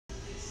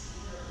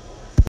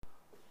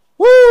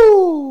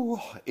Whew,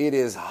 it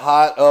is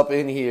hot up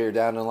in here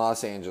down in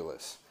Los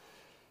Angeles.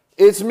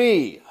 It's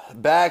me,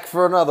 back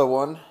for another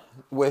one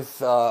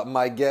with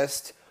my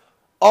guest,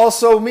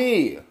 also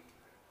me.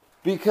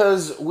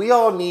 Because we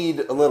all need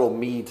a little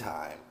me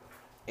time.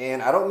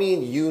 And I don't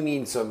mean you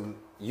need some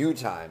you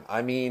time.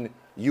 I mean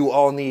you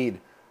all need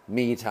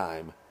me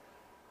time.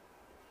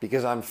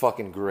 Because I'm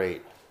fucking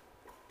great.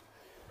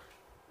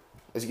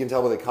 As you can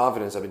tell by the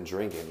confidence I've been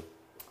drinking.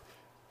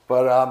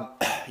 But,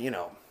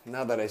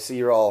 now that I see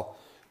you're all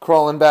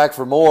crawling back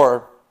for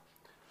more,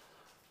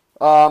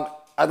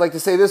 I'd like to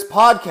say this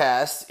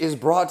podcast is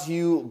brought to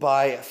you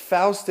by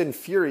Faust and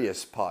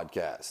Furious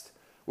podcast,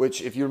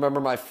 which, if you remember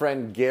my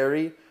friend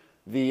Gary,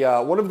 the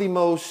one of the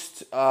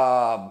most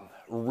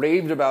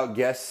raved about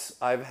guests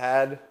I've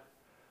had,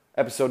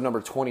 episode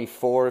number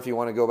 24, if you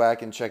want to go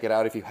back and check it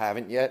out if you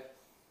haven't yet.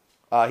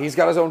 He's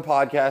got his own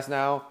podcast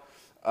now.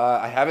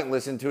 I haven't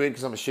listened to it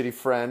because I'm a shitty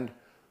friend,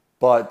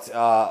 but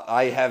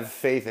I have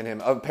faith in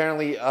him.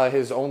 Apparently,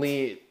 his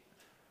only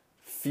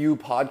few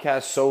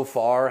podcasts so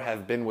far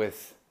have been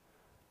with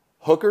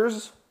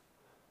hookers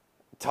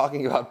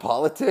talking about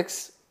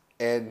politics,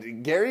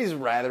 and Gary's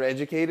rather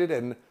educated,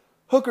 and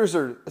hookers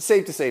are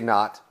safe to say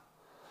not.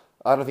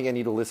 I don't think I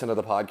need to listen to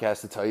the podcast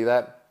to tell you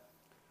that.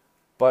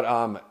 But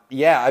I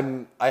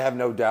have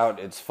no doubt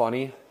it's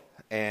funny,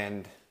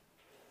 and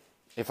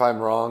if I'm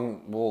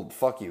wrong, well,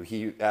 fuck you.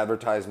 He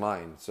advertised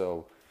mine,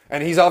 so,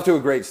 and he's off to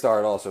a great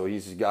start. Also,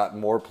 he's got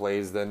more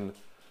plays than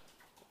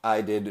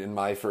I did in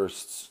my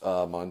first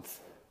month.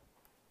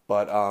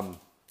 But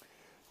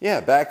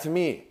back to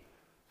me.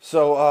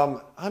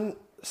 So I'm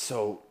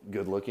so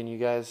good looking, you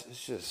guys.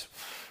 It's just,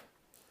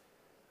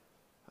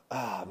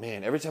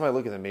 man. Every time I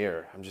look in the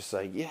mirror, I'm just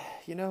like, yeah,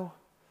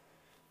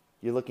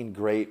 you're looking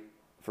great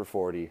for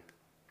 40,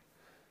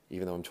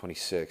 even though I'm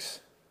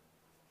 26.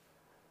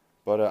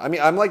 But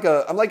I'm like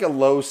a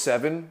low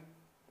 7,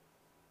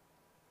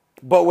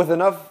 but with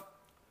enough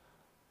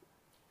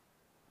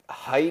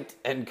height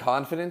and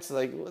confidence,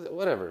 like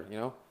whatever,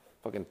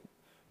 fucking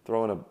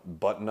throwing a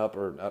button up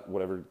or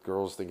whatever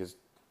girls think is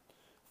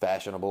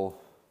fashionable.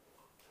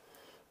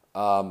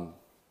 So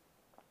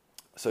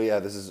yeah,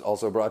 this is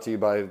also brought to you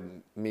by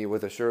me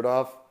with a shirt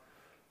off,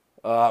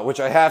 which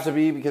I have to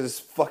be because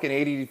it's fucking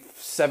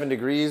 87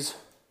 degrees,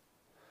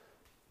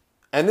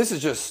 and this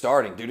is just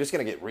starting, dude. It's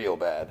gonna get real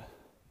bad.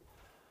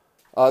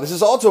 This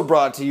is also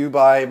brought to you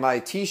by my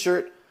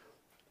t-shirt,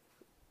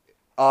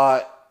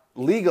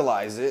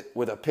 Legalize It,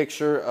 with a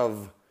picture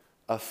of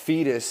a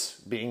fetus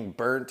being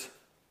burnt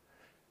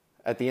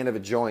at the end of a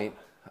joint.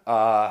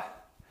 And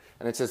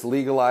it says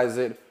Legalize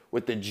It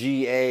with the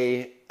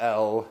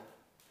GAL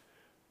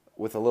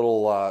with a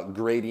little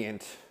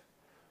gradient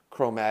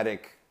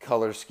chromatic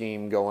color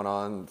scheme going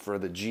on for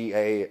the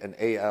GA and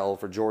AL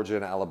for Georgia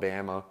and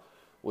Alabama,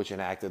 which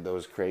enacted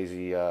those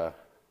crazy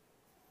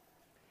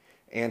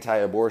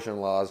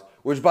anti-abortion laws,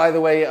 which, by the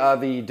way,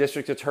 the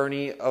district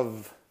attorney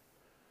of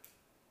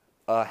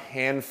a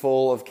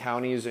handful of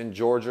counties in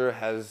Georgia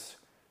has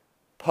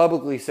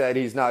publicly said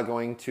he's not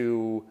going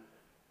to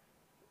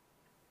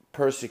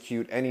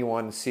persecute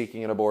anyone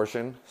seeking an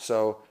abortion.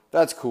 So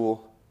that's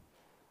cool.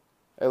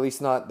 At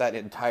least not that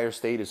entire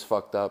state is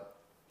fucked up.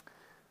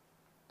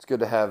 It's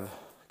good to have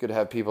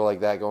people like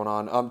that going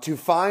on. To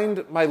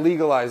find my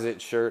Legalize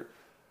It shirt,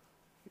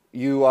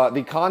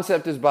 the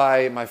concept is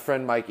by my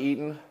friend Mike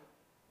Eaton,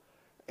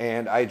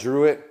 and I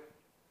drew it.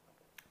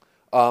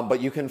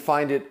 But you can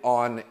find it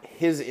on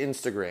his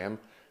Instagram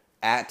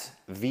at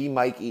the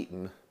Mike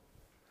Eaton,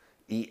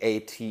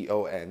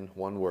 EATON,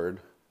 one word.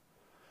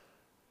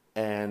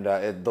 And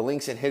the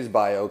link's in his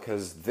bio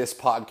because this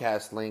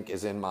podcast link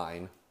is in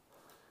mine.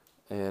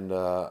 And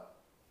I've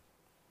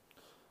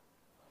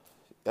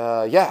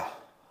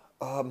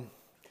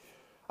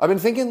been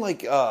thinking,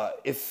 like,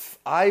 if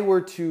I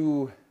were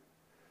to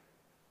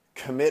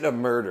commit a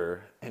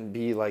murder and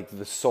be like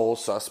the sole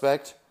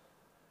suspect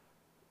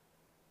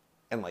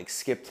and like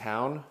skip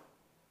town,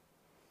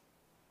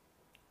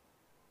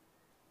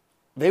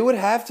 they would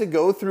have to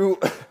go through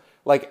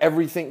like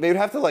everything. They would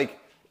have to like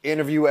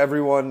interview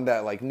everyone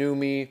that like knew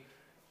me,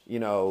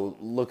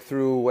 look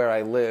through where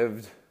I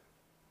lived,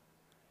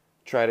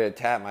 try to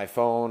tap my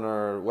phone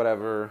or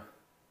whatever.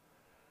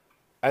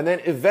 And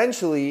then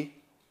eventually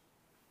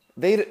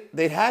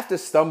they'd have to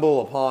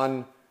stumble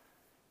upon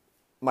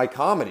my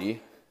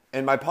comedy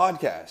and my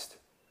podcast.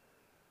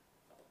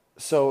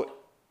 So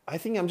I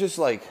think I'm just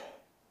like,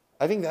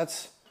 I think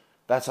that's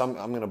how I'm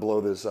going to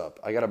blow this up.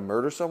 I got to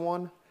murder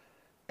someone,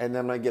 and then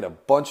I'm going to get a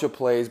bunch of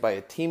plays by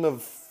a team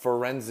of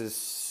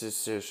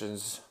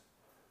forensicians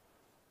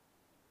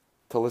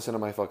to listen to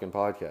my fucking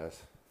podcast.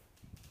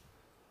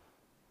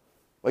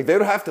 Like, they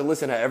would have to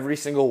listen to every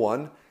single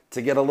one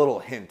to get a little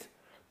hint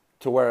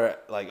to where,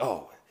 like,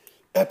 oh,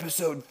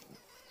 episode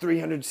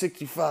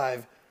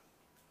 365,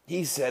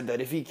 he said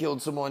that if he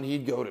killed someone,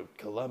 he'd go to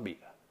Colombia.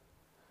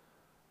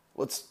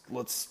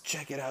 Let's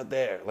check it out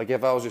there. Like,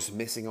 if I was just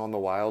missing on the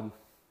wild,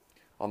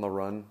 on the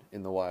run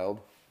in the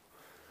wild,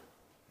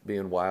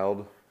 being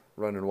wild,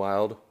 running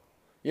wild,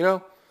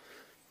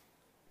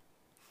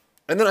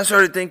 And then I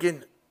started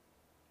thinking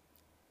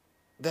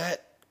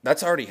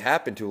that's already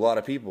happened to a lot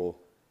of people.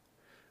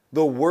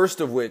 The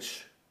worst of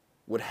which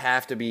would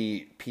have to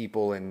be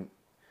people in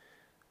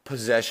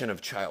possession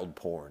of child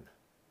porn.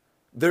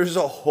 There's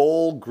a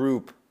whole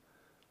group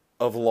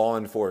of law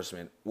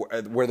enforcement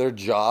where their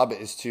job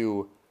is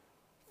to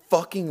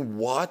fucking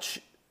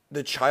watch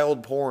the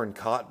child porn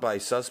caught by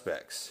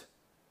suspects.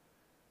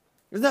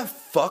 Isn't that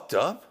fucked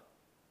up?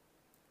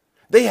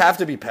 They have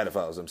to be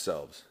pedophiles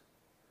themselves.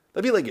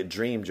 That'd be like a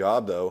dream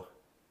job, though.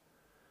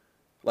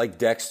 Like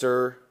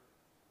Dexter,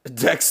 but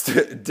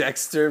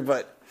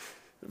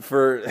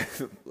for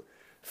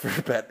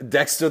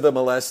Dexter the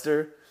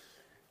molester.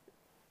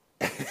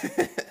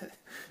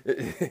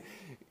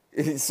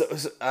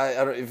 I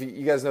don't if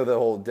you guys know the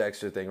whole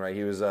Dexter thing, right?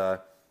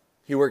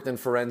 He worked in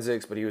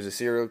forensics, but he was a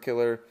serial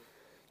killer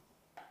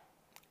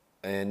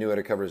and knew how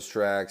to cover his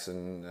tracks.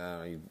 And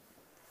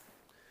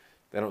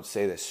they don't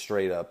say this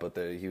straight up, but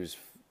he was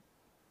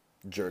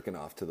jerking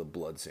off to the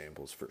blood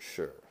samples for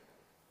sure.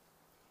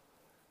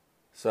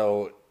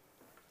 So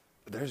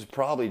there's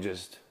probably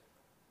just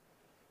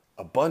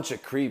a bunch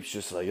of creeps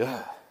just like,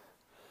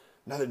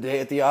 another day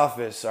at the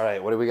office. All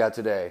right, what do we got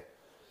today?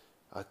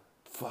 A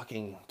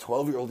fucking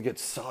 12-year-old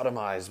gets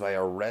sodomized by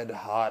a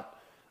red-hot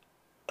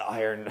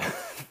iron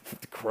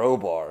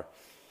crowbar.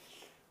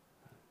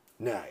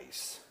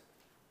 Nice.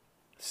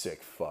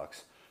 Sick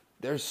fucks.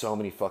 There's so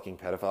many fucking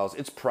pedophiles.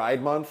 It's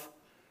Pride Month,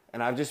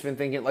 and I've just been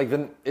thinking, like,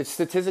 it's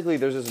statistically,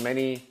 there's as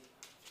many...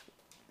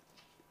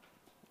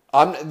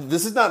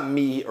 This is not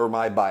me or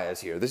my bias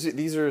here.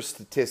 These are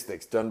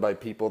statistics done by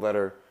people that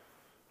are...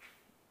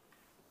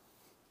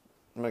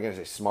 I'm not going to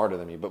say smarter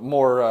than me, but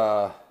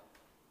more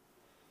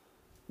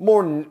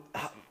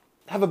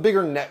have a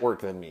bigger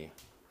network than me,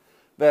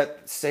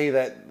 that say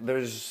that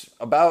there's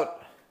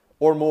about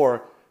or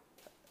more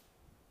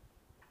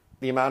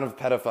the amount of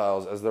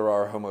pedophiles as there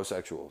are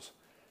homosexuals.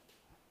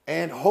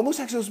 And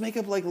homosexuals make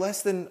up like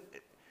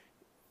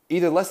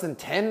either less than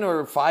 10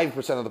 or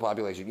 5% of the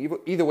population.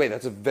 Either way,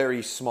 that's a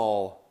very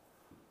small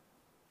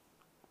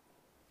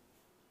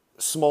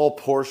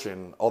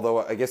portion,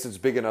 although I guess it's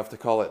big enough to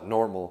call it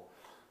normal.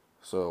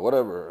 So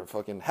whatever,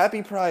 fucking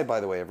happy Pride, by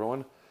the way,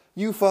 everyone.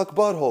 You fuck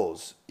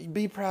buttholes.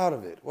 Be proud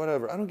of it.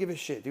 Whatever. I don't give a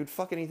shit, dude.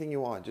 Fuck anything you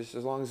want, just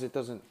as long as it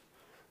doesn't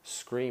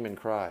scream and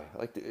cry.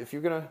 Like, if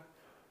you're gonna...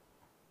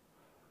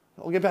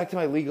 I'll get back to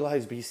my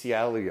legalized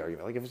bestiality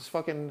argument. Like, if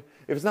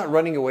it's not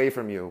running away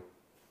from you,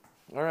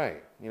 all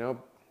right,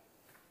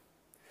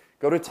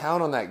 go to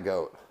town on that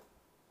goat.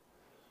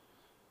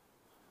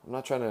 I'm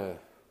not trying to...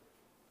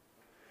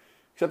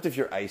 Except if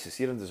you're ISIS,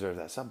 you don't deserve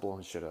that. Stop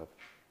blowing shit up.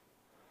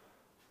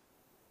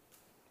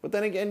 But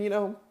then again,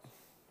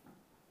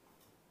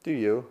 do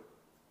you?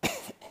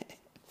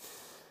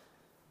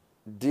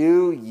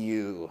 Do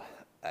you,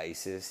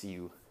 ISIS,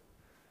 you?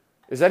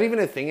 Is that even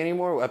a thing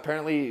anymore?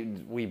 Apparently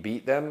we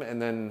beat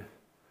them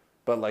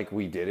but like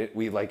we didn't.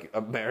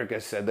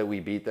 America said that we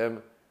beat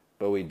them,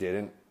 but we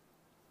didn't.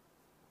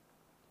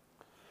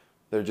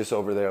 They're just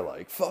over there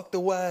like, fuck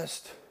the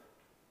West.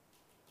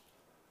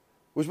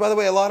 Which, by the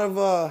way, a lot of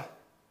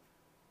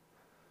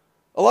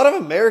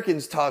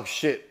Americans talk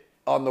shit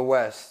on the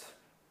West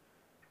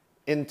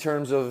in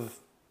terms of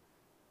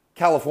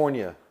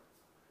California.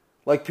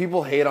 Like,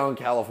 people hate on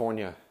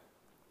California.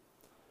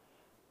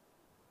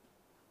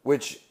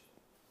 Which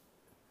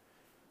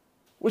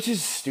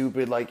is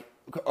stupid. Like,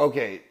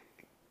 okay,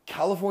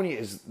 California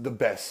is the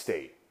best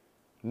state.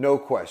 No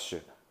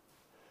question.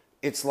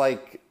 It's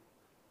like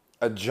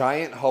a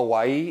giant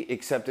Hawaii,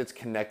 except it's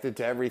connected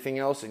to everything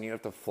else, and you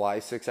have to fly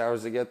 6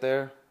 hours to get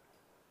there.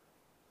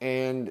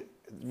 And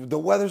the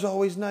weather's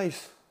always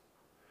nice.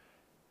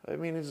 I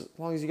mean, as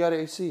long as you got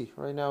AC.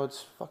 Right now,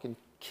 it's fucking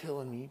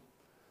killing me.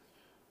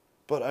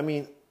 But, I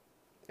mean,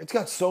 it's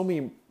got so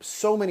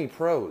many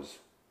pros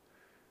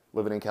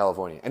living in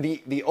California. And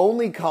the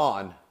only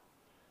con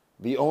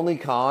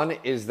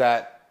is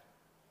that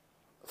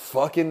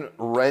fucking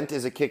rent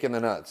is a kick in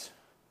the nuts.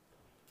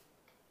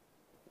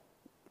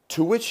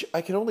 To which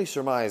I can only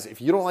surmise,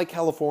 if you don't like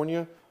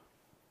California,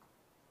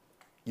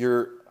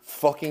 you're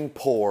fucking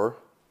poor,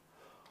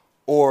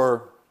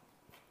 or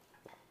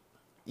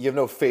you have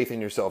no faith in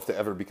yourself to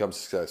ever become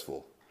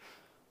successful.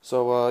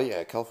 So,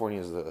 yeah, California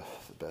is the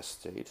best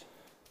state.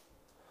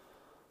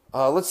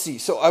 Let's see.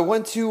 So I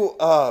went to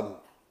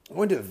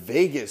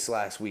Vegas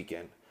last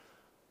weekend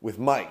with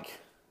Mike.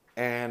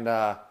 And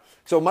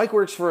so Mike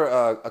works for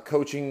a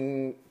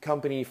coaching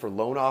company for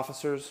loan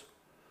officers,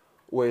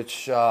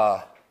 which,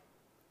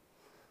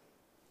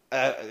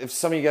 if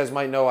some of you guys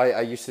might know,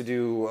 I used to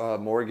do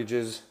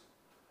mortgages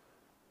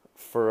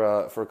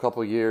for a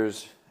couple of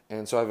years.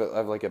 And so I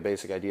have like a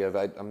basic idea of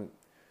I'm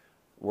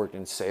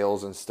working in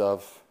sales and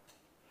stuff.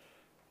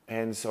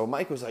 And so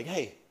Mike was like,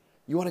 hey,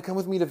 you want to come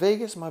with me to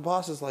Vegas? My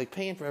boss is like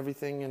paying for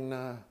everything and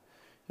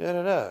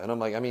And I'm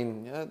like, I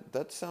mean, yeah,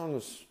 that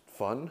sounds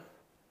fun.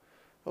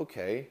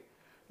 Okay.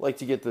 Like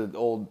to get the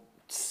old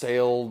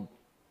sales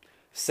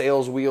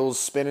wheels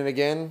spinning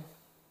again?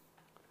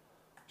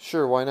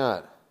 Sure, why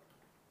not?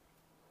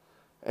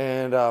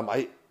 And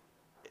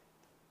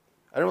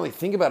I didn't really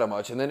think about it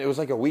much. And then it was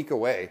like a week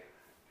away.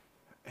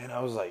 And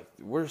I was like,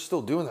 we're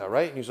still doing that,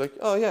 right? And he's like,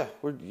 oh, yeah,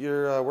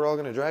 we're all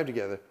going to drive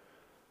together.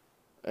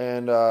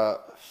 And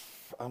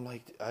I'm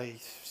like, I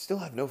still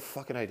have no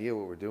fucking idea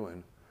what we're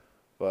doing.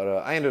 But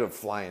I ended up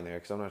flying there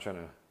because I'm not trying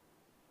to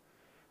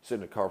sit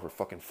in a car for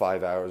fucking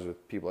 5 hours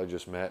with people I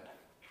just met.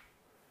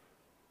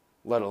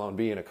 Let alone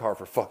be in a car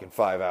for fucking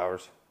 5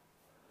 hours.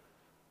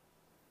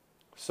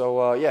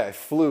 So, yeah, I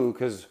flew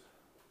because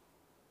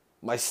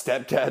my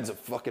stepdad's a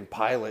fucking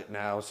pilot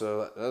now,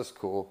 so that's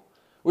cool.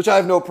 Which I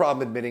have no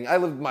problem admitting. I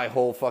lived my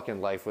whole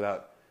fucking life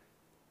without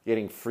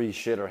getting free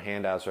shit or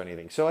handouts or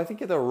anything. So I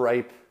think at the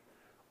ripe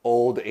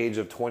old age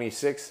of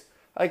 26,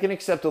 I can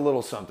accept a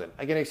little something.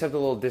 I can accept a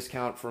little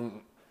discount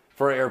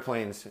for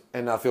airplanes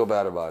and not feel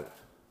bad about it.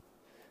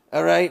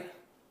 All right?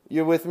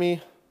 You're with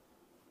me?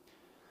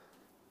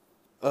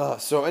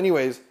 So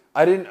anyways,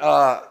 I didn't,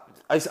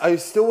 I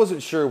still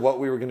wasn't sure what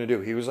we were going to do.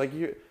 He was like,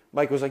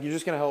 Mike was like, you're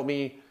just going to help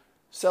me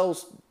sell,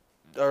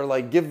 or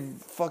like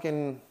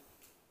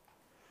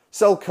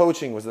sell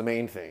coaching was the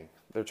main thing.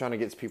 They're trying to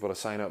get people to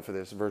sign up for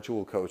this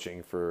virtual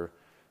coaching for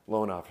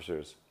loan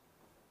officers.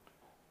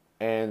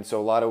 And so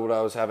a lot of what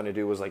I was having to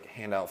do was like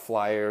hand out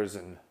flyers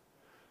and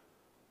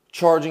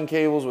charging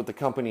cables with the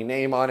company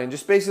name on it, and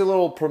just basically a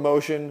little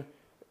promotion.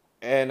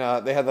 And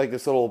they had like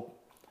this little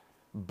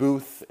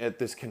booth at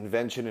this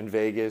convention in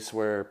Vegas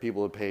where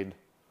people had paid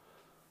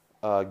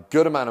a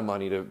good amount of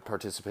money to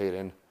participate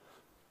in.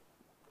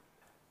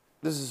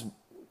 This is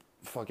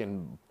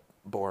fucking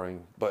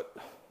boring, but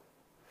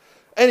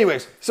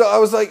anyways, so I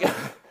was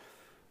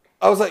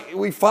like,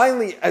 we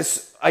finally,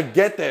 as I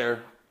get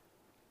there,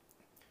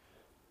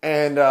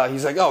 and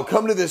he's like, oh,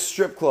 come to this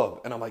strip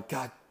club. And I'm like,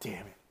 God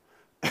damn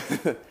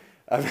it.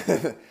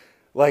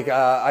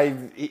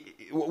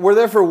 We're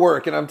there for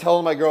work, and I'm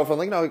telling my girlfriend,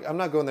 like, no, I'm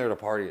not going there to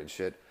party and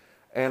shit.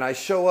 And I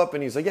show up,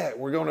 and he's like, yeah,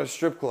 we're going to a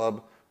strip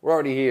club. We're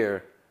already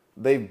here.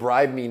 They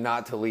bribed me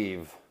not to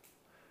leave.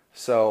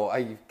 So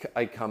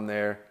I come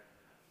there,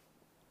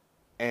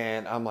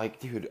 and I'm like,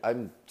 dude,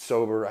 I'm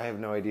sober. I have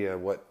no idea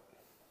what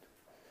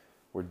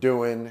we're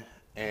doing.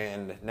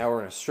 And now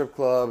we're in a strip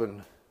club,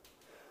 and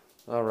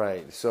all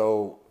right,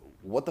 so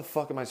what the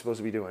fuck am I supposed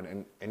to be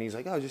doing? And he's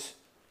like, oh,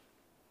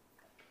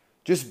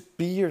 just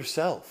be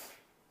yourself,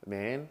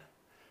 man.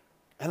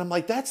 And I'm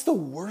like, that's the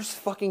worst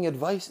fucking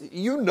advice.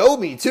 You know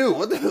me too.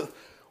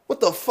 What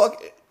the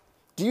fuck?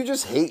 Do you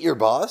just hate your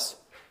boss?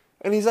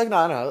 And he's like,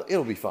 no,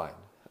 it'll be fine.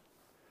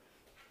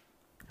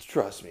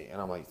 Trust me.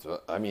 And I'm like,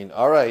 I mean,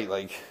 all right,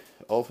 like,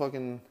 I'll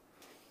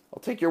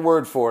take your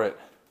word for it.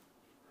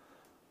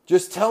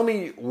 Just tell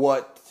me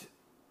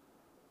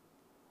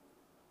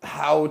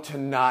how to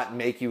not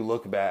make you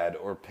look bad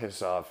or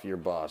piss off your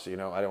boss. You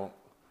know,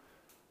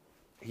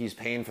 he's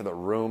paying for the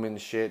room and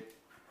shit.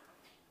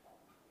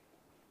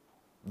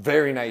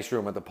 Very nice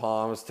room at the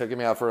Palms. Taking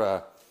me out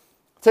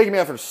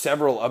for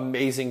several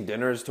amazing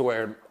dinners to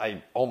where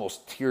I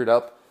almost teared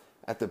up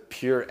at the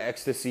pure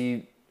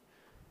ecstasy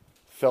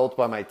felt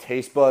by my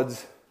taste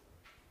buds.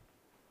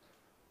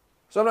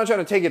 So I'm not trying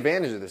to take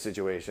advantage of the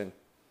situation.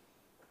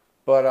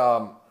 But,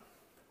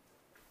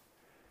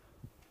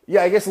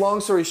 yeah, I guess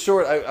long story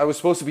short, I was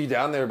supposed to be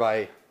down there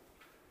by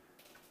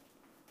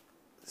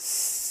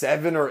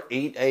 7 or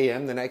 8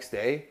 a.m. the next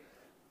day.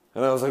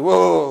 And I was like,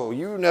 whoa,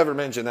 you never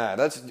mentioned that.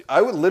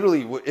 I would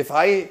literally, if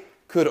I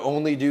could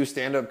only do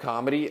stand-up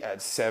comedy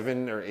at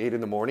 7 or 8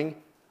 in the morning,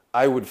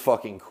 I would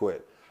fucking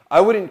quit.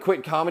 I wouldn't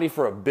quit comedy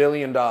for $1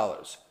 billion.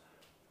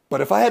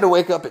 But if I had to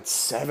wake up at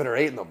 7 or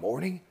 8 in the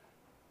morning,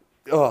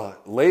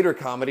 later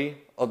comedy,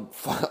 I'll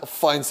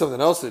find something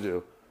else to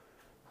do.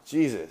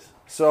 Jesus.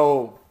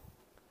 So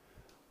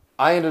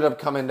I ended up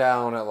coming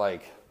down at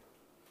like,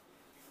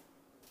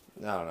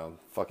 I don't know,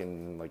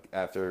 fucking like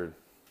after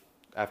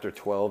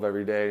 12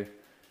 every day.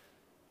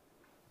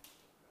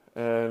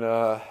 And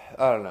I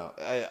don't know.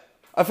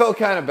 I felt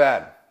kind of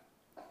bad.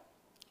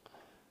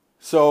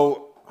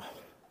 So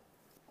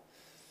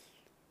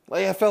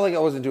like I felt like I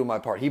wasn't doing my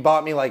part. He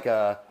bought me like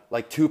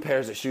 2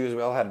 pairs of shoes.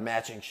 We all had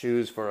matching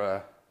shoes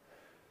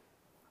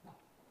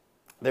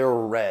they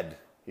were red,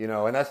 you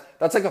know, and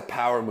that's like a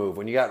power move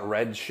when you got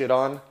red shit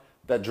on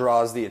that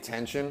draws the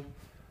attention.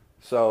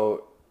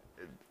 So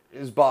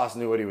his boss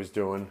knew what he was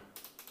doing.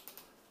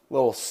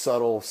 Little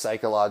subtle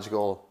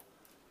psychological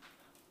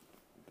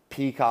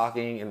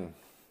peacocking and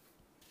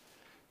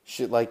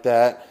shit like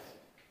that.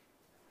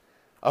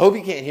 I hope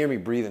you can't hear me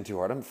breathing too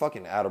hard. I'm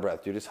fucking out of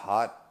breath, dude. It's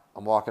hot.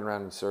 I'm walking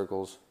around in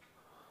circles.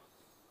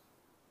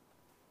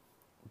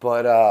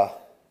 But,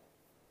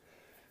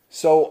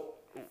 so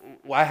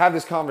I had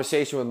this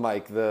conversation with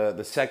Mike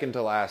the second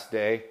to last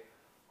day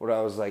where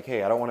I was like,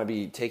 hey, I don't want to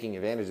be taking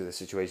advantage of this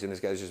situation. This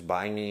guy's just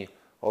buying me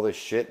all this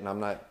shit and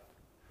I'm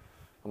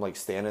like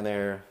standing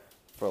there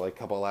for like a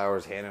couple of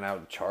hours handing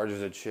out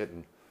charges and shit.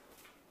 And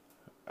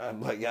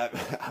I'm like,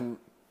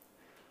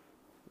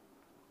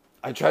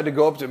 I tried to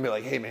go up to him and be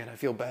like, hey man, I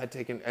feel bad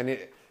taking, and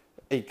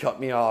he cut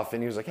me off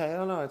and he was like, hey, I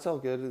don't know, it's all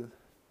good.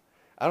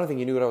 I don't think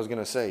he knew what I was going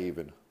to say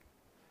even.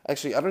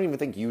 Actually, I don't even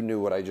think you knew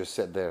what I just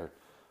said there.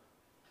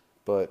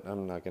 but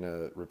I'm not going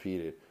to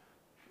repeat it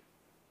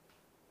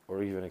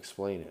or even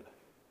explain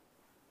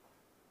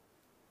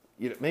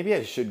it. Maybe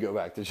I should go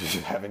back to just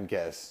having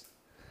guests.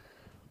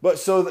 But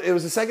so it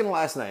was the second to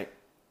last night.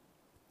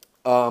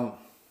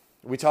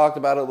 We talked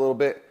about it a little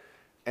bit,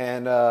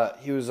 and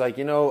he was like,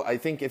 I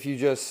think if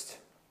this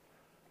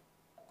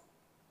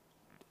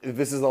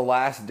is the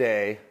last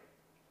day,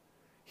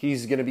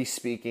 he's going to be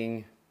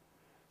speaking,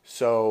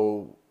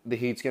 so the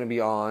heat's going to be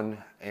on,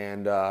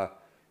 and,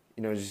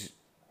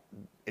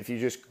 if you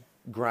just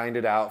grind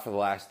it out for the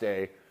last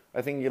day,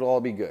 I think it'll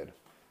all be good. And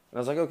I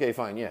was like, okay,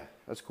 fine, yeah,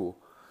 that's cool.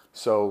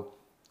 So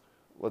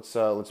let's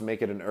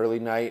make it an early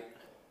night,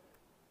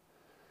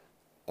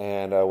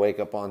 and wake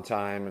up on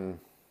time, and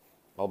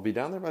I'll be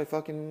down there by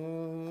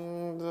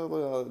fucking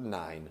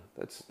 9.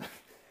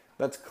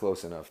 That's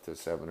close enough to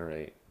 7 or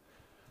 8.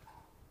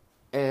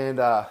 And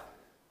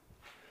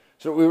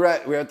so we were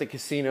at the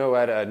casino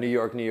at New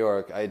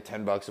York. I had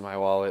 $10 in my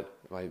wallet.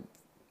 My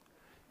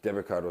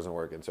debit card wasn't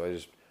working, so I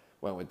just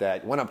went with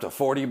that. Went up to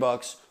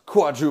 $40,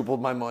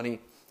 quadrupled my money,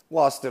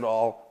 lost it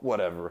all,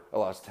 whatever. I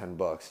lost $10.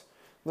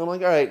 And I'm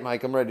like, all right,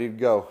 Mike, I'm ready to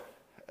go.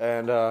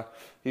 And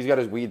he's got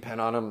his weed pen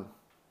on him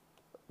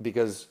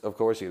because, of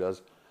course, he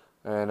does.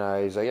 And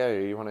he's like, yeah,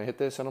 you want to hit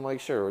this? And I'm like,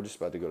 sure, we're just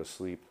about to go to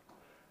sleep.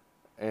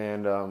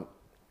 And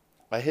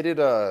I hit it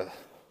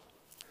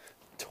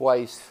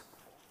twice,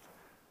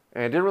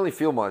 and it didn't really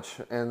feel much.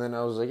 And then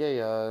I was like, hey,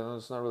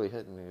 it's not really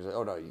hitting. And he's like,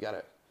 oh, no, you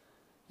gotta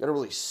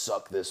really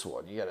suck this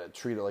one. You gotta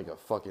treat it like a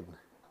fucking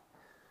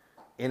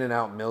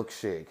In-N-Out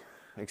milkshake.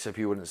 Except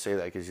he wouldn't say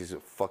that because he's a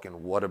fucking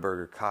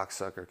Whataburger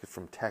cocksucker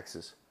from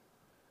Texas.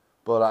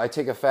 But I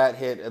take a fat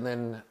hit, and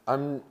then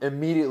I'm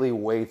immediately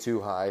way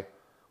too high,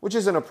 which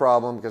isn't a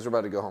problem because we're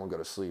about to go home and go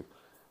to sleep.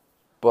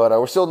 But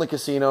we're still in the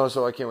casino,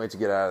 so I can't wait to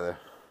get out of there.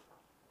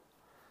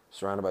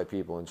 Surrounded by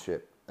people and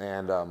shit.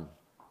 And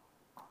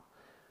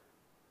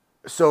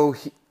so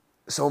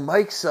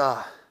Mike's,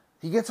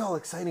 he gets all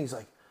excited. He's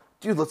like,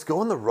 dude, let's go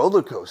on the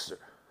roller coaster.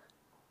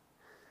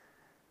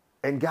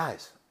 And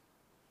guys,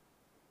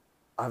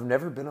 I've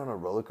never been on a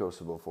roller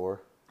coaster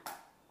before.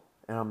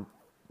 And I'm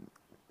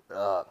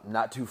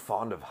not too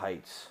fond of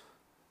heights.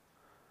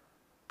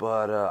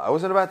 But I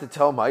wasn't about to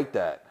tell Mike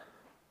that.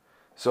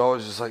 So I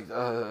was just like,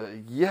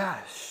 yeah,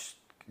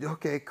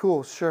 okay,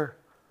 cool, sure.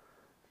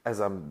 As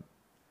I'm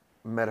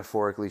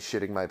metaphorically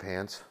shitting my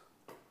pants.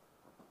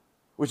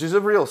 Which is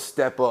a real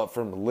step up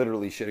from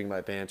literally shitting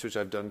my pants, which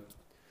I've done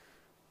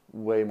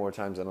way more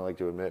times than I like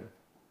to admit.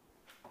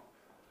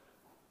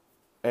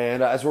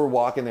 And as we're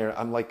walking there,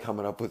 I'm like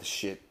coming up with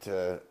shit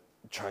to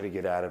try to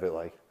get out of it.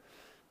 Like,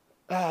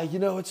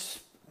 it's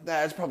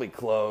probably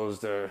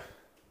closed, or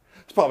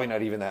it's probably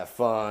not even that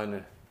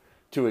fun,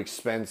 too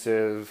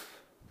expensive,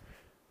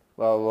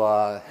 blah,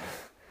 blah.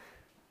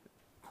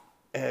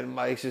 And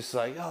Mike's just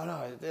like, oh,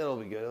 no, it'll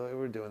be good.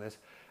 We're doing this.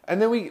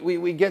 And then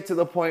we get to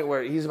the point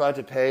where he's about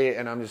to pay,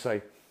 and I'm just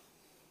like,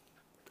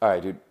 all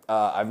right, dude,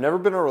 I've never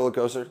been on a roller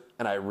coaster,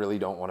 and I really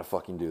don't want to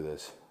fucking do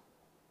this.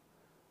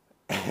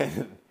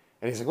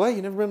 And he's like, what,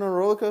 you never been on a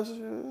roller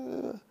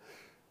coaster?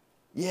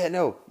 Yeah,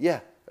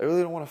 I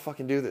really don't want to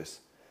fucking do this.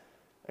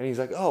 And he's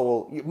like,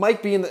 oh, well,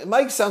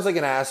 Mike sounds like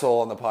an asshole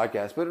on the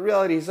podcast, but in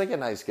reality, he's like a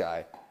nice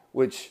guy,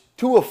 which,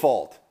 to a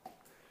fault.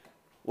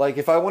 Like,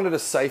 if I wanted to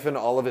siphon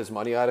all of his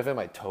money out of him,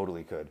 I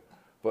totally could.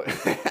 But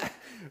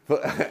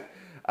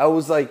I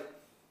was like,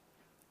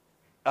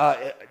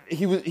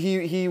 he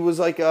was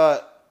like,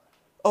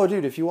 oh,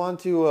 dude, if you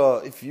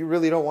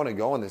really don't want to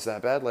go on this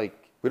that bad, like,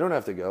 we don't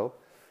have to go.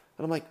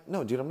 And I'm like,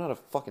 no, dude, I'm not a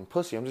fucking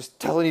pussy. I'm just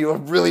telling you I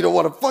really don't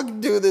want to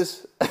fucking do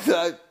this.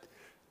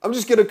 I'm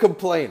just going to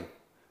complain,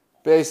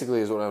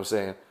 basically, is what I'm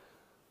saying.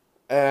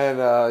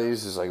 And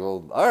he's just like,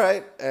 well, all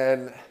right.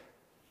 And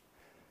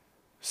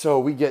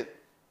so he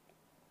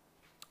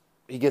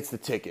gets the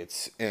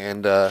tickets.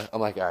 And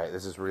I'm like, all right,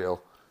 this is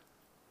real.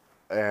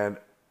 And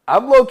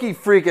I'm low-key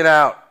freaking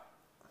out.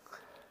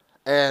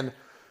 And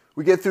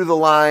we get through the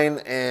line,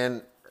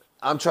 and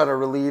I'm trying to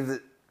relieve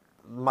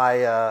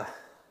my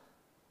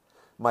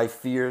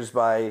fears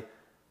by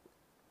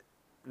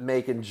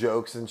making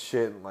jokes and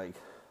shit. And like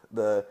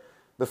the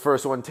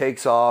first one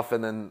takes off,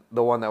 and then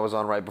the one that was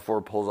on right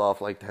before pulls up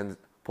like 10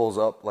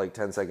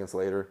 seconds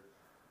later.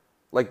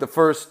 Like the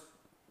first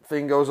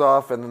thing goes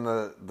off, and then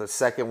the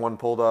second one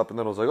pulled up, and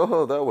then I was like,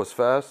 oh, that was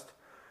fast.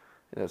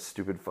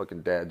 Stupid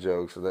fucking dad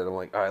jokes. And then I'm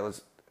like, all right,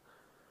 let's.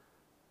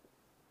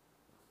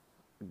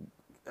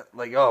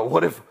 Like, oh,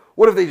 what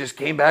if they just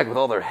came back with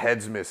all their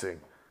heads missing,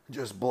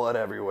 just blood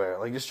everywhere?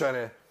 Like, just trying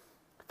to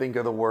think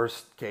of the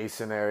worst case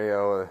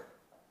scenario.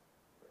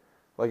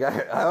 Like,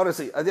 I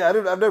honestly, I've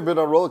never been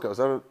on a roller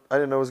coaster. I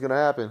didn't know it was gonna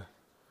happen.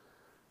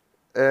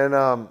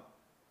 And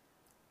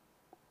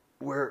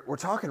we're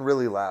talking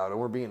really loud, and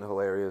we're being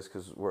hilarious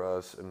because we're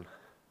us, and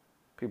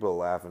people are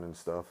laughing and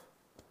stuff.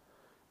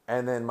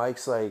 And then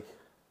Mike's like,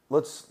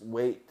 let's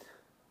wait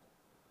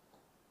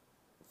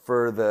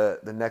for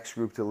the next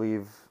group to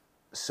leave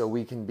so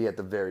we can be at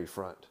the very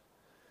front.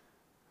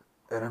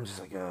 And I'm just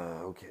like,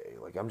 okay.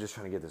 Like, I'm just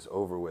trying to get this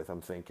over with,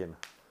 I'm thinking.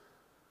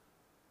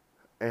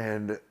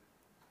 And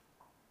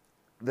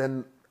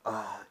then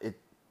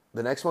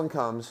the next one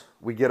comes.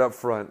 We get up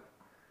front,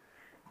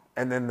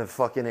 and then the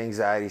fucking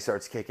anxiety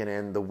starts kicking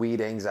in. The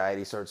weed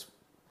anxiety starts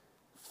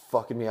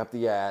fucking me up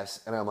the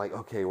ass, and I'm like,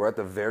 okay, we're at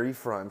the very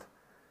front.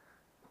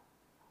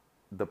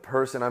 The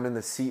person I'm in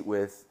the seat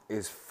with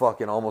is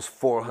fucking almost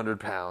 400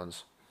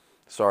 pounds.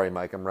 Sorry,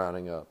 Mike, I'm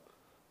rounding up.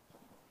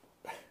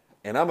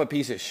 And I'm a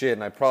piece of shit,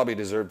 and I probably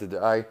deserve to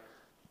die.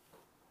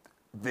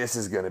 This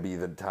is going to be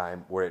the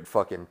time where it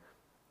fucking...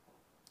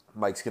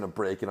 Mike's going to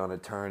break it on a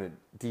turn. It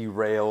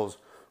derails.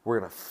 We're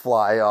going to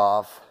fly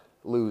off,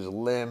 lose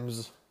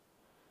limbs.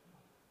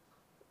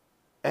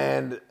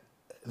 And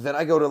then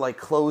I go to, like,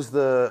 close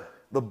the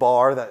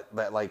bar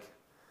that, like...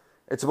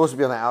 It's supposed to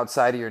be on the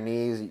outside of your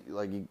knees.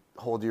 You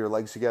hold your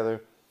legs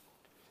together.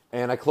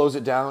 And I close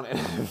it down,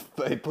 and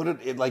I put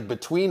it, like,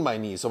 between my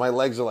knees. So my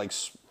legs are, like,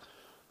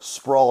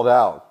 sprawled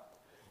out.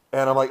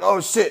 And I'm like, oh,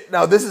 shit,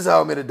 now this is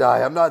how I'm going to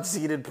die. I'm not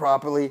seated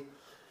properly.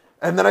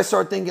 And then I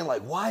start thinking,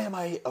 like, why am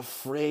I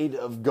afraid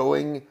of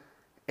going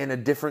in a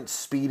different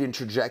speed and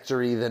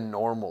trajectory than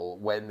normal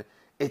when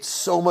it's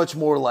so much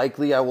more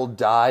likely I will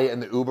die in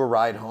the Uber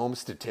ride home,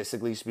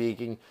 statistically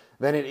speaking,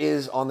 than it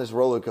is on this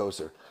roller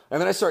coaster. And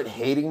then I start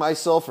hating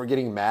myself for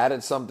getting mad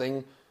at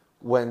something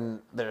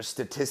when there's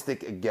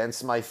statistic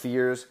against my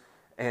fears.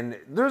 And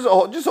there's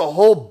just a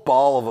whole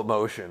ball of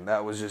emotion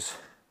that was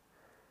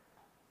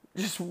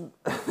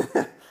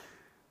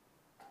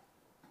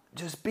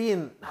just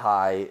being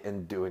high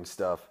and doing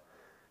stuff.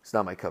 It's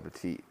not my cup of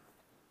tea.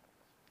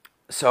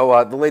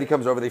 So the lady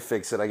comes over, they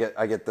fix it.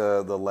 I get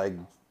the leg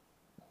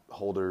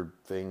holder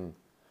thing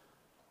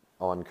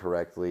on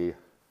correctly.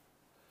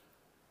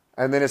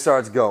 And then it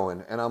starts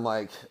going, and I'm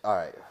like, all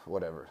right,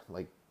 whatever.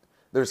 Like,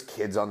 there's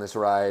kids on this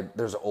ride.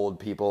 There's old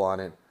people on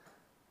it.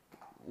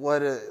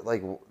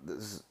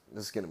 This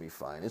is gonna be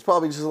fine. It's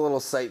probably just a little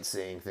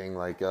sightseeing thing,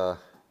 like the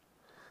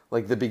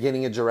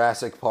beginning of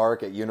Jurassic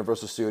Park at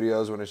Universal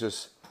Studios when it's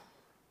just,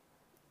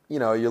 you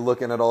know, you're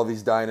looking at all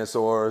these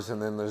dinosaurs,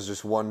 and then there's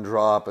just one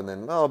drop, and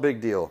then, oh,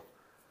 big deal.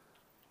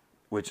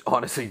 Which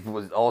honestly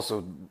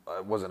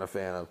I wasn't a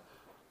fan of.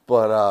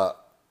 But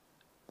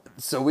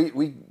so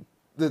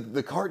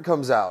the cart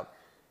comes out,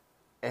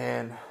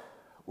 and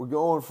we're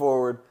going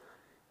forward,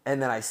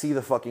 and then I see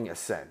the fucking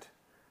ascent.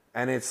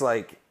 And it's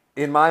like,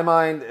 in my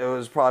mind, it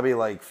was probably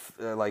like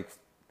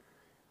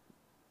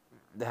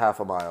half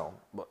a mile.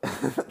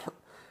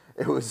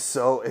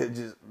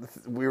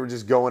 We were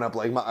just going up,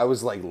 like, I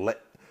was like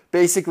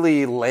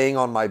basically laying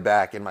on my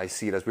back in my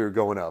seat as we were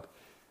going up.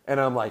 And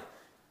I'm like,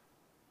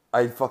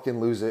 I fucking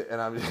lose it,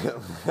 and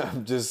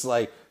I'm just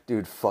like,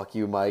 dude, fuck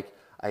you, Mike.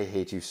 I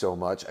hate you so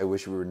much. I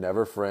wish we were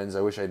never friends.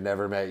 I wish I'd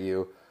never met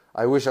you.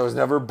 I wish I was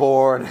never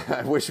born.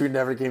 I wish we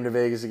never came to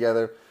Vegas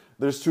together.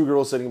 There's two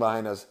girls sitting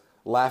behind us,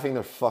 laughing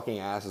their fucking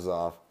asses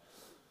off.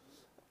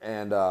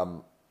 And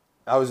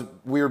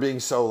we were being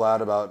so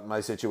loud about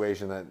my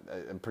situation that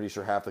I'm pretty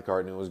sure half the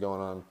cart knew what was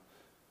going on.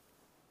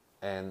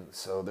 And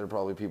so there are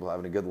probably people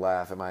having a good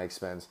laugh at my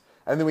expense.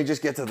 And then we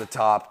just get to the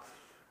top,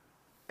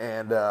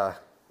 and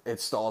it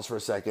stalls for a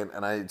second,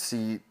 and I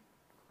see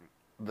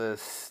the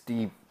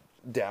steep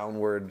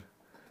downward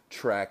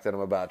track that I'm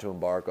about to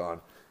embark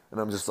on.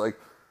 And I'm just like,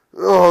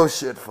 oh,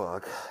 shit,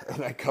 fuck.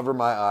 And I cover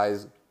my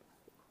eyes,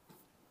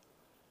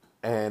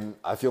 and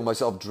I feel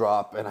myself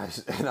drop, and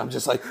I'm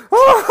just like,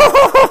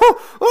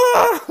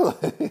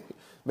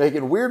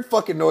 making weird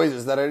fucking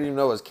noises that I didn't even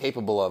know I was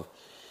capable of.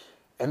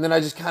 And then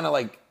I just kind of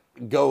like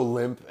go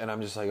limp, and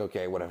I'm just like,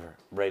 okay, whatever,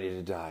 ready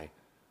to die.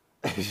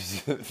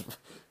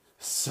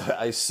 So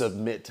I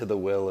submit to the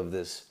will of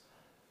this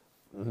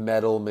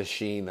metal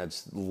machine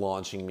that's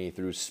launching me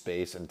through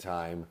space and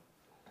time.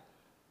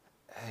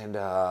 And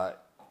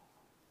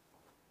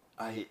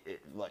and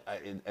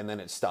then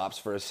it stops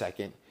for a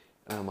second,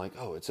 and I'm like,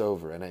 oh, it's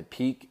over. And I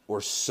peek,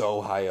 we're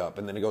so high up,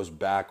 and then it goes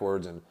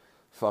backwards, and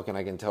fucking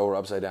I can tell we're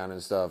upside down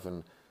and stuff.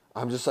 And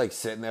I'm just like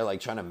sitting there,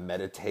 like trying to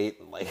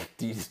meditate,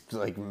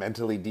 like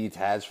mentally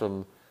detached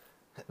from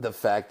the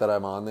fact that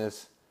I'm on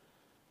this.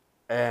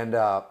 And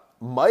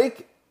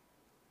Mike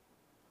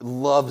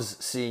loves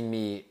seeing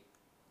me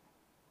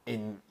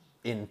in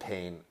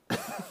pain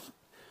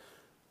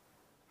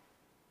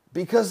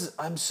because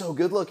I'm so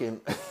good looking.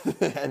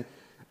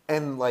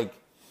 and like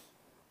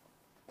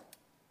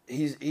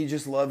he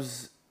just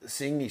loves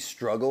seeing me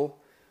struggle.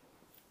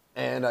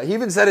 And he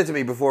even said it to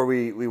me before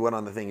we went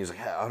on the thing. He was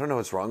like, I don't know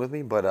what's wrong with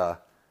me, but I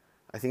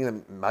think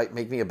that might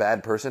make me a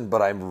bad person,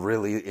 but I'm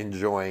really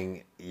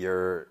enjoying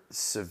your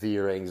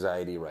severe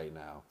anxiety right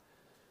now.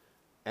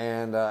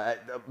 And a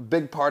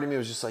big part of me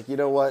was just like, you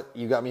know what?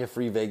 You got me a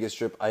free Vegas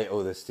trip. I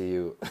owe this to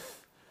you.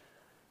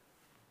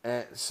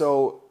 And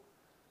so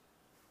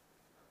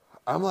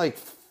I'm like,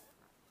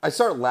 I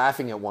start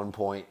laughing at one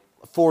point,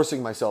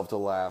 forcing myself to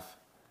laugh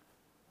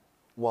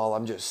while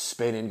I'm just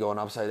spinning, going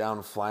upside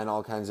down, flying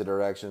all kinds of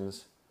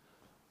directions.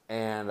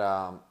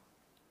 And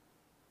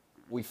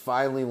we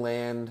finally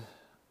land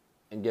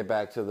and get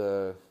back to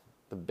the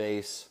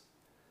base.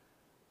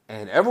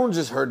 And everyone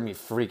just heard me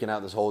freaking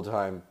out this whole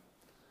time.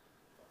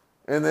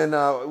 And then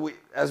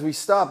as we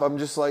stop, I'm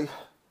just like,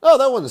 oh,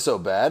 that wasn't so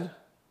bad.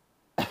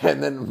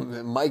 And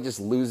then Mike just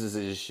loses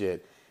his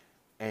shit.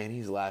 And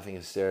he's laughing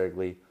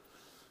hysterically.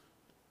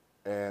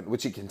 And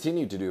which he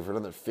continued to do for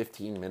another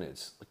 15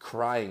 minutes.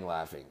 Crying,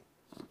 laughing.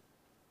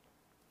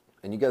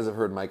 And you guys have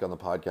heard Mike on the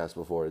podcast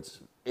before.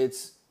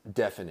 It's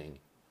deafening.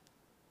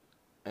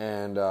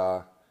 And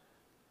I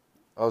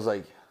was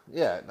like,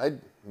 yeah,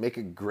 I'd make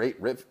a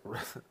great rape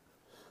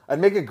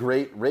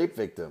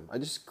victim. I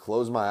just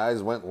closed my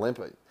eyes, went limp.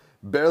 I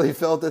barely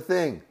felt a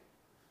thing.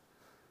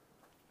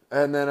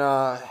 And then,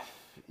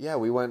 yeah,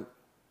 we went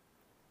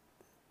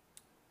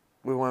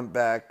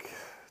back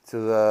to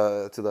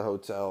the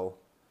hotel,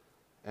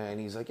 and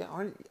he's like, yeah,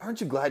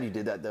 aren't you glad you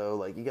did that though?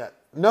 Like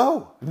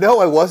no,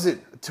 I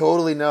wasn't.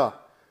 Totally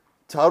not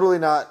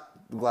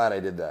glad I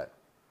did that.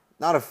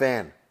 Not a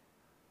fan.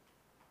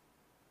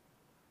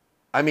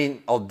 I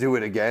mean, I'll do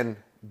it again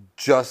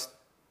just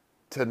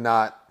to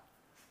not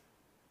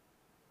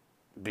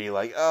be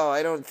like, oh,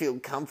 I don't feel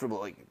comfortable.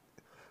 Like,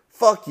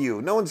 fuck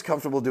you. No one's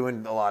comfortable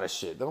doing a lot of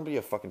shit. Don't be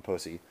a fucking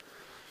pussy.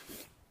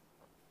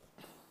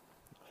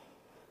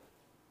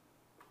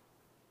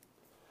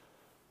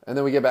 And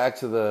then we get back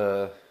to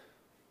the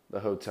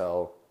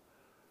hotel.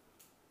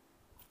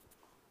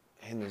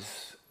 And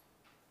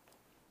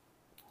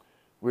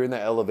we're in the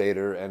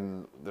elevator,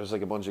 and there's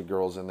like a bunch of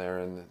girls in there,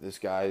 and this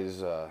guy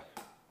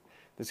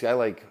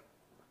like,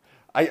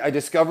 I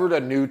discovered a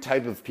new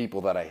type of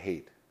people that I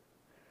hate.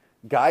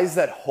 Guys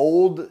that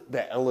hold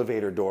the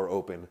elevator door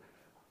open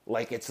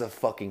like it's a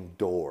fucking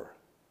door.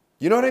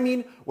 You know what I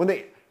mean? When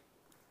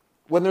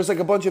there's like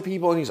a bunch of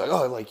people and he's like,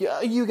 oh, like,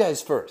 yeah, you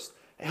guys first.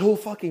 And he'll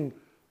fucking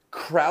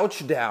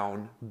crouch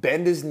down,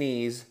 bend his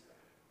knees,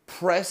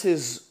 press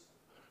his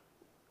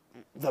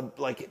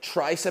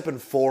tricep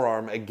and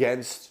forearm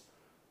against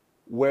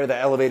where the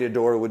elevator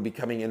door would be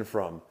coming in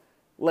from.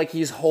 Like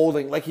he's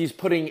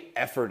putting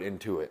effort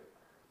into it.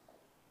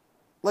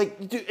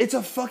 Like, dude, it's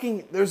a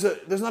fucking, there's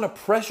not a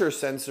pressure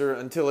sensor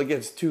until it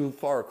gets too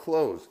far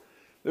close.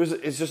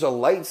 It's just a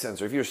light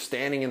sensor. If you're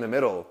standing in the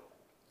middle,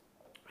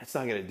 it's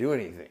not going to do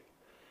anything.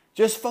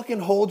 Just fucking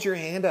hold your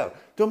hand out.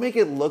 Don't make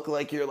it look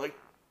like you're like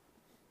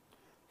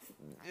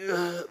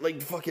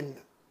fucking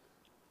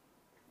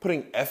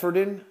putting effort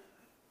in.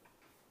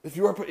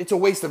 It's a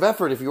waste of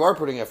effort if you are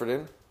putting effort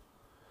in.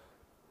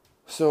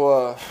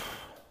 So,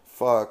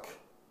 fuck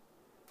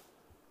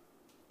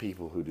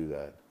people who do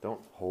that. Don't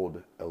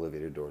hold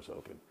elevator doors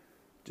open.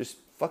 Just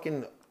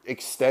fucking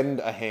extend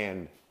a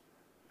hand.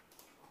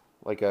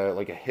 Like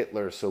a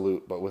Hitler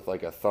salute, but with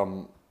like a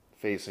thumb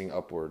facing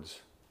upwards.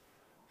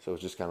 So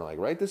it's just kind of like,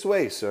 right this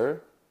way,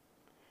 sir.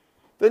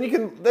 Then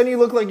you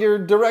look like you're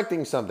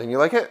directing something. You're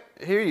like, hey,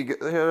 here you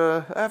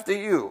go, after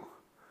you.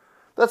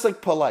 That's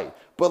like polite.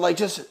 But like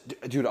just,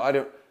 dude,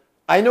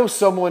 I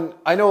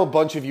know a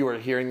bunch of you are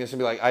hearing this and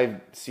be like,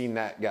 I've seen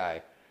that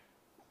guy.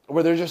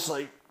 Where they're just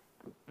like,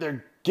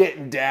 they're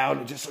getting down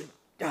and just like,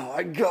 oh,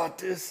 I got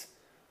this.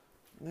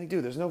 I'm like,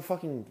 dude, there's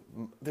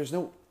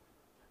no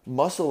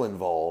muscle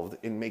involved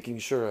in making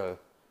sure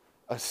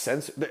a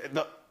sensor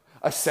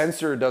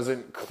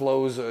doesn't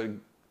close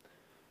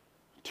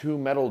two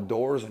metal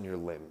doors on your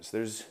limbs.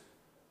 If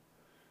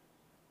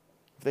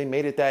they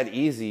made it that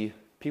easy,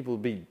 people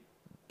would be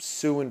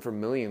suing for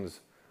millions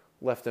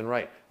left and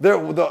right.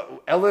 The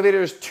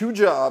elevator's two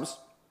jobs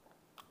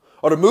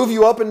are to move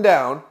you up and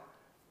down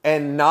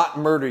and not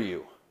murder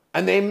you.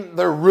 And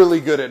they're really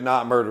good at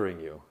not murdering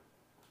you.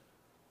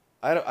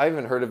 I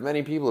haven't heard of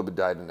many people who have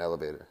died in an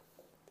elevator.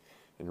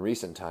 In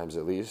recent times,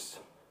 at least.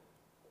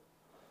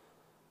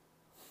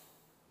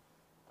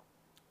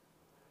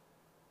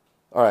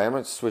 All right, I'm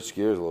going to switch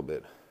gears a little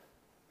bit.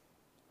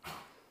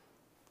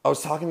 I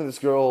was talking to this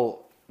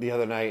girl the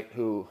other night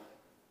who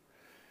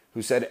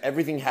said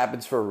everything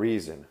happens for a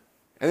reason.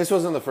 And this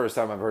wasn't the first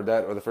time I've heard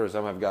that or the first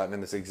time I've gotten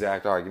in this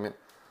exact argument.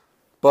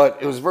 But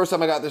it was the first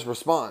time I got this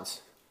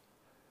response.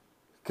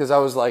 Because I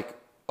was like,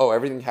 oh,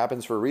 everything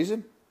happens for a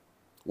reason?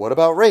 What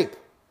about rape?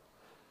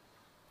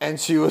 And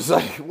she was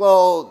like,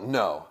 well,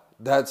 no.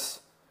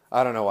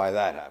 I don't know why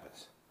that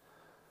happens.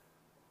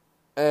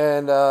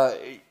 And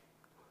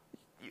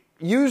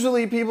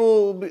usually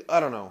people, I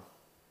don't know.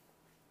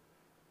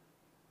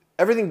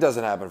 Everything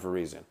doesn't happen for a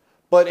reason.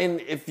 But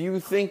if you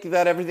think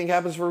that everything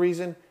happens for a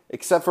reason,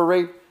 except for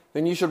rape,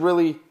 then you should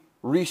really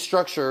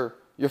restructure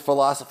your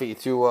philosophy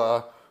to,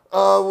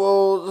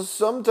 well,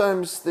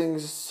 sometimes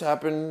things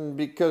happen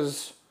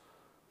because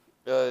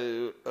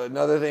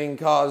another thing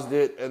caused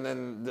it, and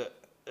then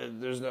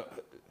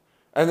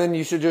and then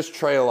you should just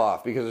trail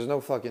off because there's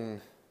no fucking,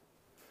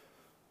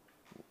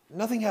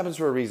 nothing happens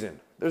for a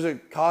reason. There's a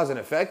cause and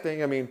effect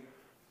thing. I mean,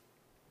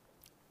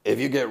 if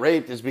you get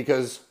raped, it's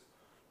because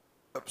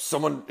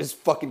someone is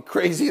fucking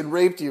crazy and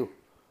raped you.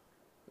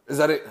 Is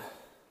that it?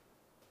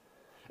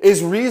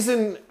 Is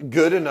reason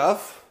good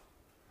enough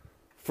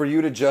for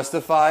you to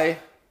justify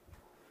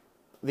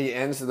the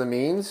ends to the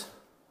means?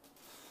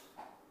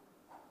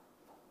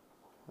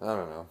 I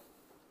don't know.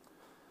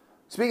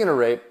 Speaking of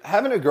rape,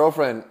 having a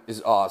girlfriend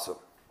is awesome.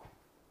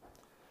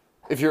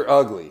 If you're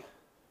ugly.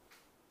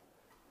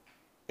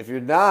 If you're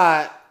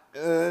not,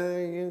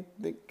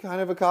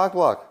 kind of a cock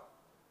block.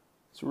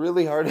 It's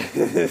really hard.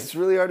 It's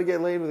really hard to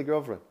get laid with a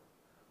girlfriend.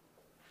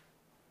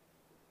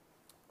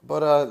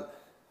 But I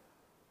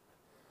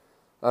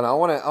don't know,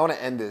 I want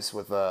to end this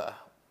with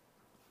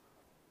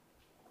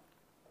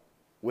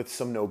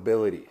some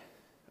nobility.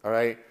 All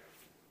right,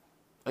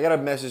 I got a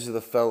message to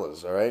the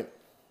fellas. All right,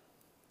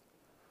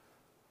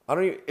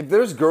 if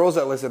there's girls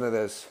that listen to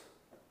this,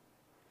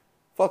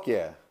 fuck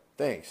yeah,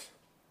 thanks.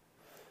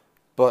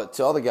 But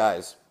to all the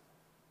guys,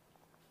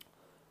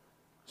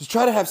 just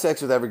try to have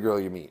sex with every girl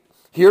you meet.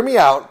 Hear me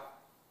out.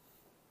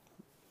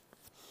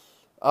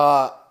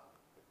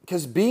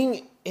 Because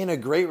being in a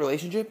great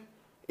relationship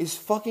is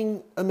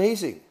fucking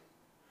amazing.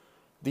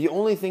 The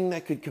only thing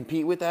that could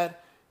compete with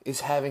that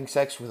is having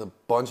sex with a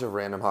bunch of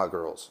random hot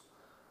girls.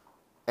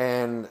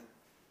 And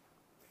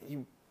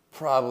you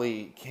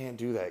probably can't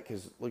do that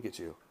because look at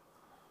you.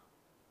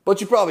 But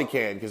you probably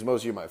can because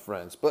most of you are my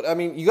friends. But I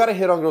mean, you got to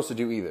hit on girls to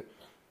do either.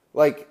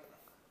 Like,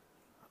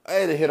 I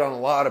had to hit on a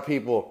lot of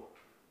people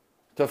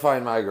to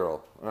find my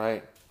girl, all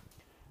right?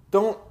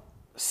 Don't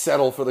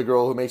settle for the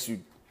girl who makes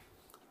you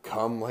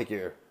come like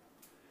you're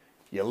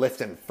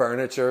lifting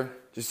furniture.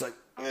 Just like,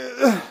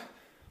 ugh.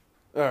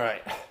 All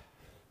right,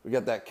 we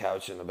got that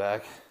couch in the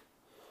back.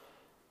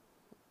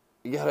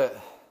 You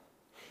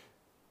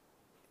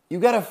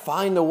gotta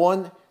find the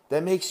one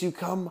that makes you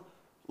come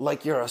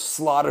like you're a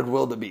slaughtered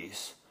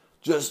wildebeest.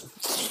 Just,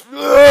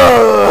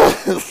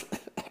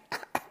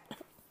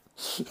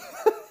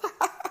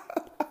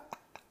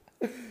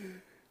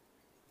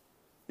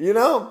 you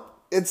know,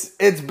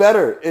 it's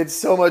better. It's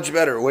so much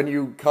better when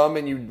you come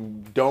and you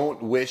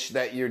don't wish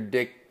that your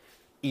dick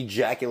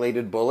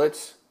ejaculated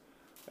bullets,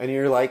 and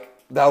you're like,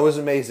 that was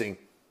amazing.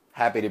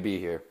 Happy to be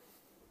here.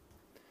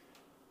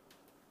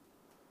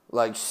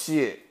 Like,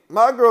 shit,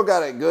 my girl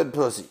got a good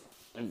pussy.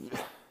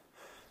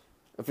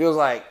 It feels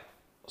like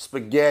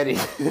spaghetti.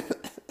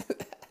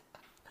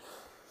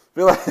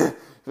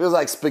 feels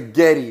like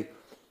spaghetti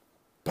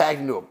packed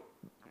into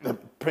a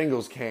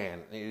Pringles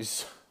can.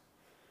 It's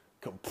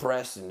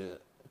compressed into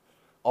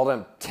all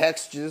them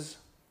textures.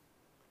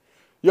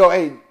 Yo,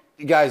 hey,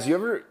 guys, you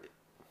ever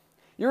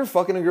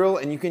fucking a girl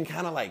and you can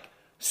kind of like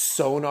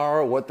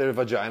sonar what their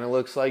vagina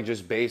looks like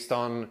just based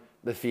on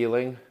the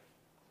feeling?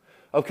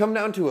 I've come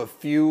down to a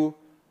few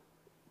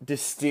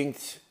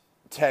distinct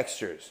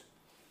textures.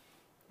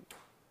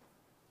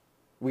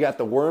 We got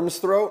the worm's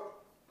throat,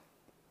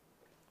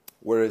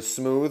 where it's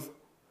smooth.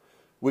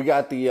 We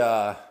got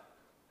the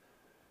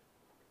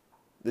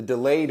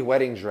delayed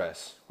wedding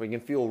dress, where you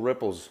can feel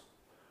ripples.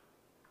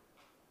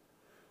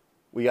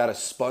 We got a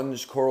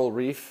sponge coral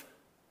reef.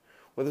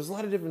 Well, there's a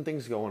lot of different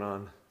things going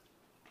on.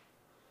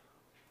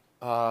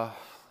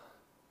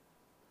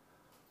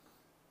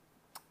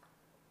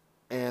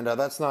 And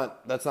that's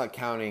not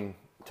counting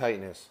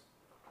tightness.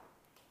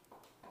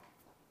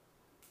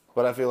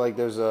 But I feel like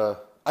there's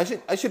I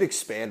should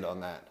expand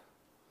on that.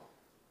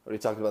 What are you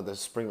talking about? The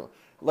spring,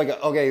 like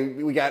okay,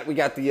 we got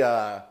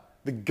the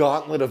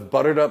gauntlet of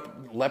buttered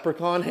up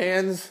leprechaun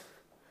hands.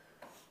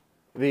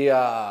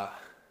 The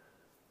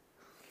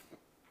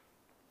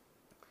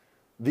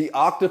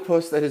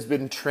octopus that has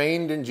been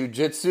trained in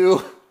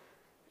jujitsu,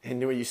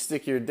 and when you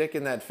stick your dick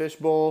in that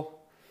fishbowl,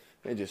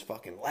 it just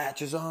fucking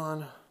latches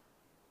on.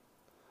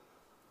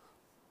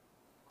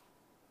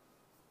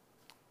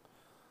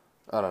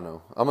 I don't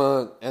know. I'm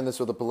going to end this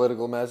with a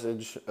political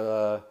message.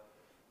 A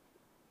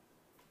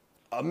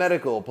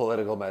medical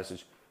political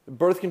message.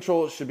 Birth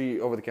control should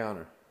be over the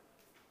counter.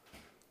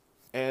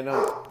 And